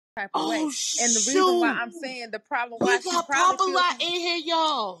type of way. Shoot. And the reason why I'm saying the problem why we got Popalot in here,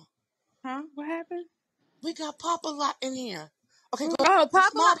 y'all. Huh? What happened? We got Popalot in here. Okay, go. Oh,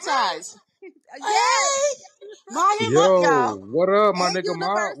 Mob ties. Yes. Mob him Yo, up, y'all. what up, my And nigga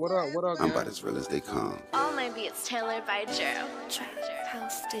Mob? What up, what up, I'm gang? about as real as they come. All my beats tailored by Joe.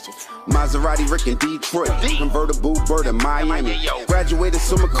 House Digital. Maserati Rick in Detroit, convertible bird in Miami. Graduated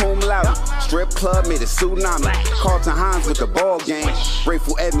summa cum laude, strip club made a tsunami. Carlton Hines with the ball game,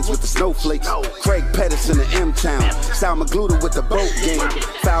 Grateful Edmonds with the snowflakes, Craig Pettis in the M-Town, Sal Magluta with the boat game,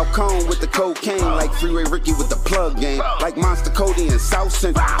 Falcone with the cocaine, like Freeway Ricky with the plug game, like Monster Cody in South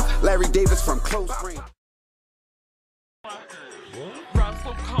Central, Larry Davis from close range.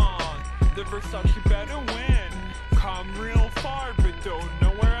 Razzlekhan, the Versace better win. Come real far, but don't know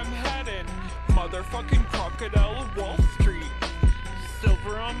where I'm headed. Motherfucking crocodile of Wall Street.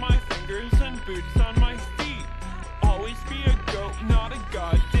 Silver on my fingers and boots on my feet. Always be a goat, not a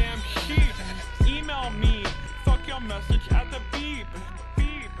goddamn sheep. Email me, fuck your message at the beep.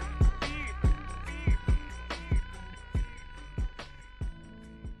 Beep, beep, beep.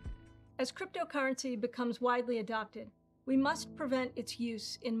 As cryptocurrency becomes widely adopted, we must prevent its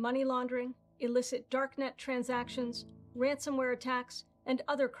use in money laundering, illicit darknet transactions, ransomware attacks, and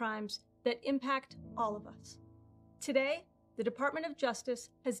other crimes that impact all of us. Today, the Department of Justice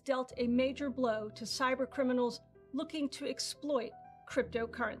has dealt a major blow to cybercriminals looking to exploit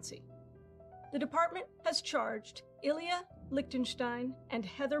cryptocurrency. The department has charged Ilya Lichtenstein and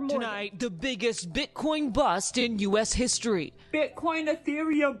Heather Morgan. Tonight, the biggest Bitcoin bust in U.S. history. Bitcoin,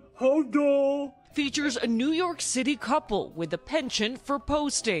 Ethereum, hodl. Features a New York City couple with a penchant for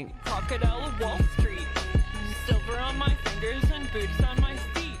posting. Crocodile of Wall Street. Silver on my fingers and boots on my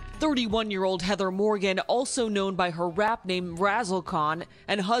feet. 31-year-old Heather Morgan, also known by her rap name Razzlekhan,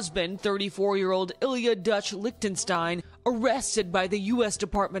 and husband, 34-year-old Ilya Dutch Lichtenstein, arrested by the U.S.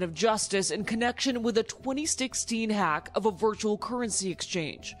 Department of Justice in connection with a 2016 hack of a virtual currency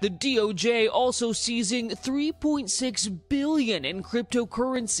exchange. The DOJ also seizing $3.6 billion in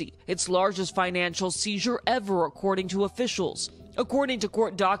cryptocurrency, its largest financial seizure ever, according to officials. According to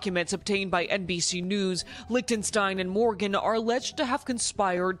court documents obtained by NBC News, Lichtenstein and Morgan are alleged to have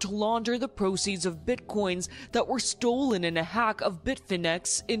conspired to launder the proceeds of bitcoins that were stolen in a hack of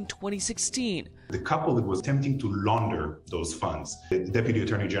Bitfinex in 2016. The couple was attempting to launder those funds. The Deputy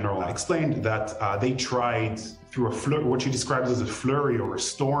Attorney General explained that they tried through what she describes as a flurry or a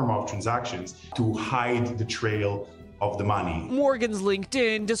storm of transactions to hide the trail of the money. Morgan's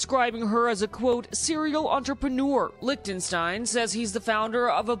LinkedIn describing her as a, quote, serial entrepreneur. Lichtenstein says he's the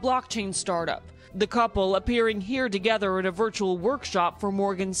founder of a blockchain startup. The couple appearing here together at a virtual workshop for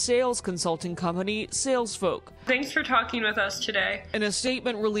Morgan's sales consulting company, Salesfolk. Thanks for talking with us today. In a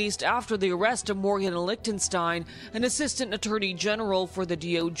statement released after the arrest of Morgan and Lichtenstein, an assistant attorney general for the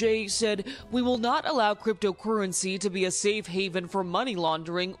DOJ said, "We will not allow cryptocurrency to be a safe haven for money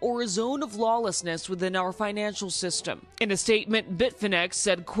laundering or a zone of lawlessness within our financial system." In a statement, Bitfinex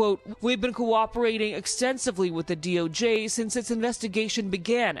said, quote, "We've been cooperating extensively with the DOJ since its investigation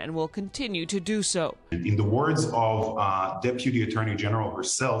began and will continue to do so." In the words of Deputy Attorney General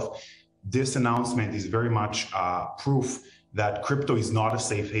herself, this announcement is very much proof that crypto is not a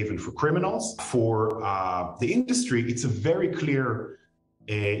safe haven for criminals. For the industry, it's a very clear,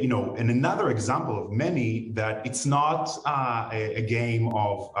 and another example of many that it's not a game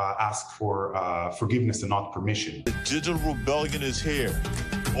of ask for forgiveness and not permission. The digital rebellion is here.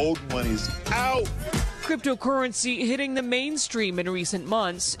 Old money's out. Cryptocurrency hitting the mainstream in recent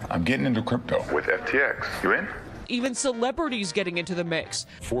months. I'm getting into crypto. With FTX. You in? Even celebrities getting into the mix.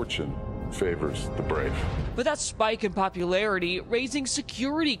 Fortune favors the brave. But that spike in popularity raising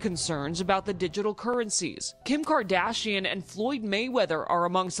security concerns about the digital currencies. Kim Kardashian and Floyd Mayweather are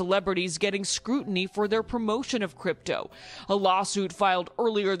among celebrities getting scrutiny for their promotion of crypto. A lawsuit filed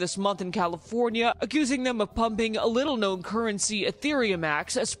earlier this month in California accusing them of pumping a little-known currency, Ethereum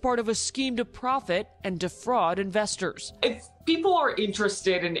X, as part of a scheme to profit and defraud investors. If people are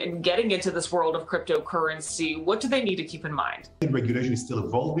interested in getting into this world of cryptocurrency, what do they need to keep in mind? Regulation is still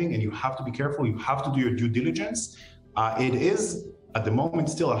evolving and you have to be careful. You have to do your due diligence. It is, at the moment,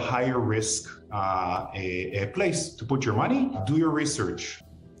 still a higher risk a place to put your money. Do your research.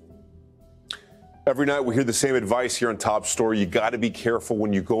 Every night we hear the same advice here on Top Story. You got to be careful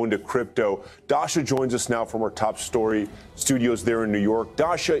when you go into crypto. Dasha joins us now from our Top Story studios there in New York.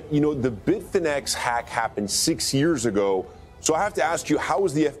 Dasha, the Bitfinex hack happened 6 years ago. So I have to ask you, how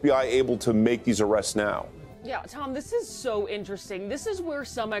was the FBI able to make these arrests now? Yeah, Tom, this is so interesting. This is where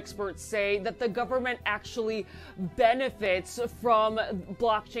some experts say that the government actually benefits from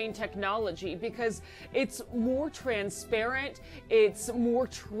blockchain technology because it's more transparent, it's more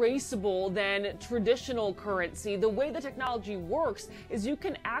traceable than traditional currency. The way the technology works is you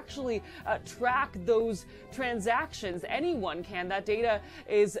can actually track those transactions. Anyone can. That data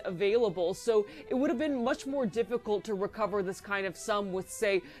is available. So it would have been much more difficult to recover this kind of sum with,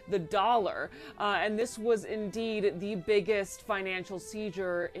 say, the dollar. And this was indeed the biggest financial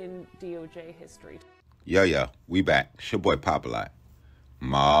seizure in DOJ history. Yo, we back. It's your boy Popalot.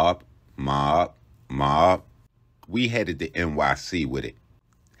 Mobb. We headed to NYC with it.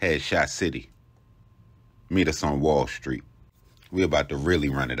 Headshot City. Meet us on Wall Street. We about to really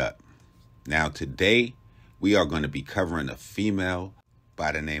run it up. Now today, we are going to be covering a female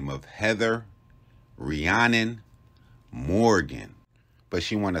by the name of Heather Rhiannon Morgan. But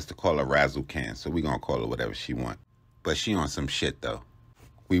she want us to call her Razzlekhan, so we gonna call her whatever she want. But she on some shit, though.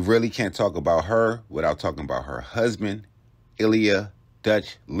 We really can't talk about her without talking about her husband, Ilya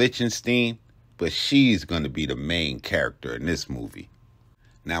Dutch Lichtenstein, but she's gonna be the main character in this movie.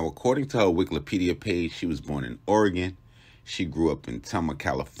 Now, according to her Wikipedia page, she was born in Oregon. She grew up in Tacoma,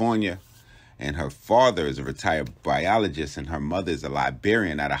 California, and her father is a retired biologist, and her mother is a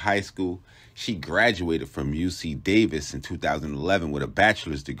librarian out of high school. She graduated from UC Davis in 2011 with a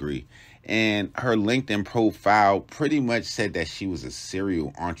bachelor's degree, and her LinkedIn profile pretty much said that she was a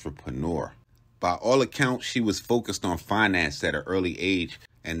serial entrepreneur. By all accounts, she was focused on finance at an early age,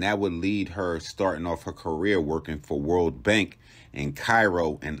 and that would lead her starting off her career working for World Bank in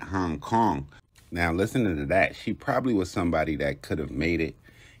Cairo and Hong Kong. Now, listening to that, she probably was somebody that could have made it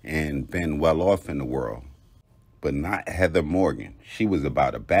and been well off in the world, but not Heather Morgan. She was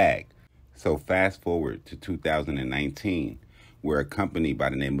about a bag. So fast forward to 2019, where a company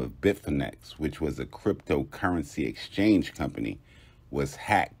by the name of Bitfinex, which was a cryptocurrency exchange company, was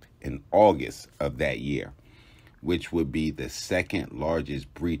hacked in August of that year, which would be the second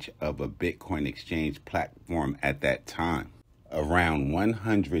largest breach of a Bitcoin exchange platform at that time. Around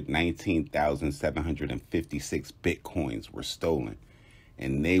 119,756 Bitcoins were stolen,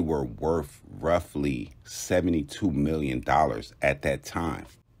 and they were worth roughly $72 million at that time.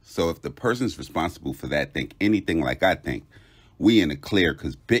 So if the person's responsible for that think anything like I think, we in the clear,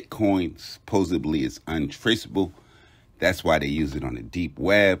 because Bitcoin supposedly is untraceable. That's why they use it on the deep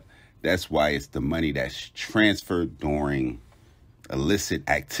web. That's why it's the money that's transferred during illicit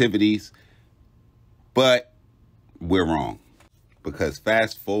activities. But we're wrong, because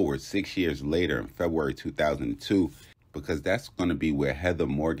fast forward 6 years later in February 2002, because that's going to be where Heather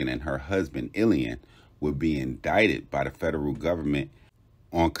Morgan and her husband, Ilyan, would be indicted by the federal government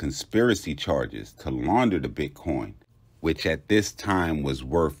on conspiracy charges to launder the Bitcoin, which at this time was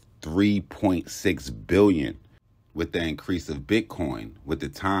worth $3.6 billion, with the increase of Bitcoin with the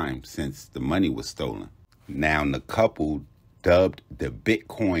time since the money was stolen. Now, the couple, dubbed the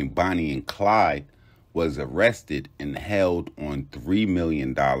Bitcoin Bonnie and Clyde, was arrested and held on $3 million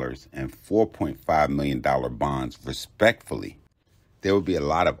and $4.5 million bonds, respectively. There would be a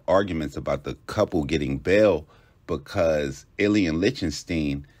lot of arguments about the couple getting bail because Ilya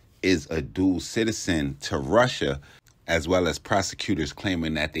Lichtenstein is a dual citizen to Russia, as well as prosecutors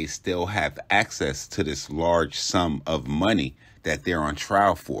claiming that they still have access to this large sum of money that they're on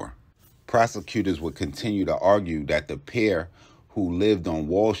trial for. Prosecutors would continue to argue that the pair who lived on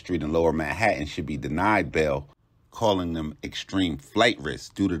Wall Street in Lower Manhattan should be denied bail, calling them extreme flight risks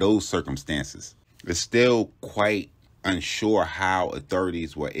due to those circumstances. It's still quite unsure how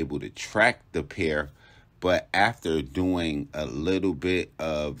authorities were able to track the pair, but after doing a little bit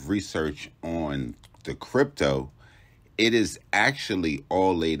of research on the crypto, it is actually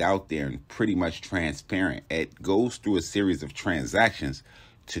all laid out there and pretty much transparent. It goes through a series of transactions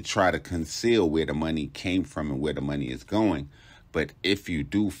to try to conceal where the money came from and where the money is going. But if you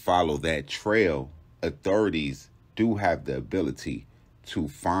do follow that trail, authorities do have the ability to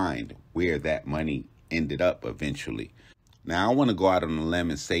find where that money ended up eventually. Now, I want to go out on a limb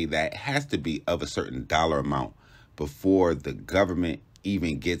and say that it has to be of a certain dollar amount before the government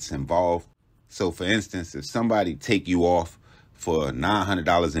even gets involved. So, for instance, if somebody take you off for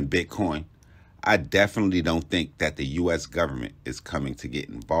 $900 in Bitcoin, I definitely don't think that the U.S. government is coming to get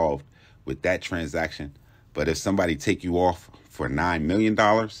involved with that transaction. But if somebody take you off for $9 million,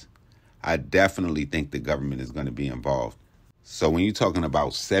 I definitely think the government is going to be involved. So when you're talking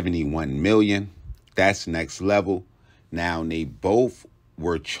about 71 million, that's next level. Now, they both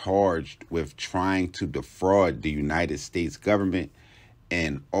were charged with trying to defraud the United States government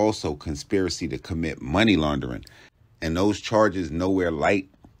and also conspiracy to commit money laundering. And those charges nowhere light.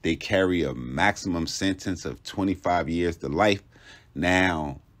 They carry a maximum sentence of 25 years to life.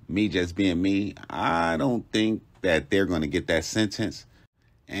 Now, me just being me, I don't think that they're going to get that sentence.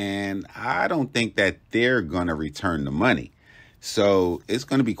 And I don't think that they're going to return the money. So it's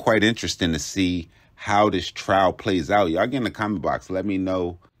going to be quite interesting to see how this trial plays out. Y'all get in the comment box. Let me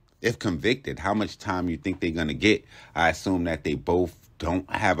know, if convicted, how much time you think they're going to get. I assume that they both don't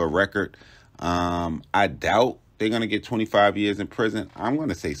have a record. I doubt they're going to get 25 years in prison. I'm going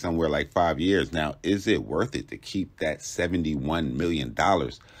to say somewhere like 5 years. Now, is it worth it to keep that $71 million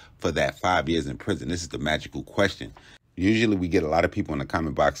for that 5 years in prison? This is the magical question. Usually we get a lot of people in the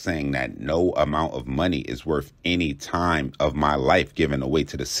comment box saying that no amount of money is worth any time of my life given away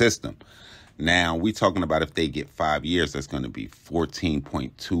to the system. Now, we talking about if they get 5 years, that's going to be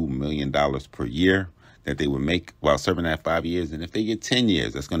 $14.2 million per year that they would make while serving that 5 years. And if they get 10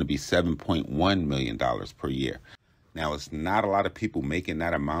 years, that's going to be $7.1 million per year. Now, it's not a lot of people making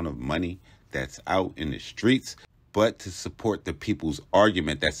that amount of money that's out in the streets. But to support the people's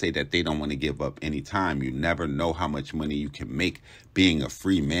argument that say that they don't want to give up any time, you never know how much money you can make being a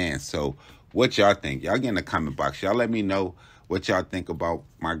free man. So what y'all think? Y'all get in the comment box. Y'all let me know what y'all think about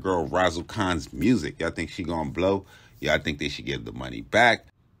my girl Razzlekhan's music. Y'all think she gonna blow? Y'all think they should give the money back?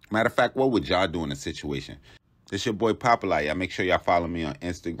 Matter of fact, what would y'all do in this situation? This your boy Popalot. Y'all make sure y'all follow me on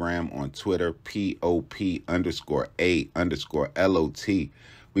Instagram, on Twitter, POP_A_LOT.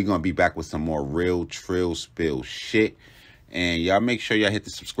 We're going to be back with some more real trill spill shit. And y'all make sure y'all hit the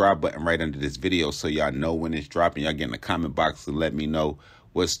subscribe button right under this video so y'all know when it's dropping. Y'all get in the comment box to let me know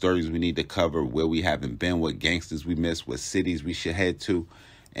what stories we need to cover, where we haven't been, what gangsters we missed, what cities we should head to.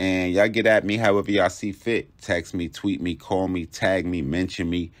 And y'all get at me however y'all see fit. Text me, tweet me, call me, tag me, mention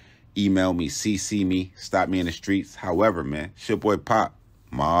me, email me, CC me, stop me in the streets. However, man, it's your boy Pop.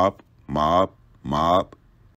 Mobb, Mobb, Mobb.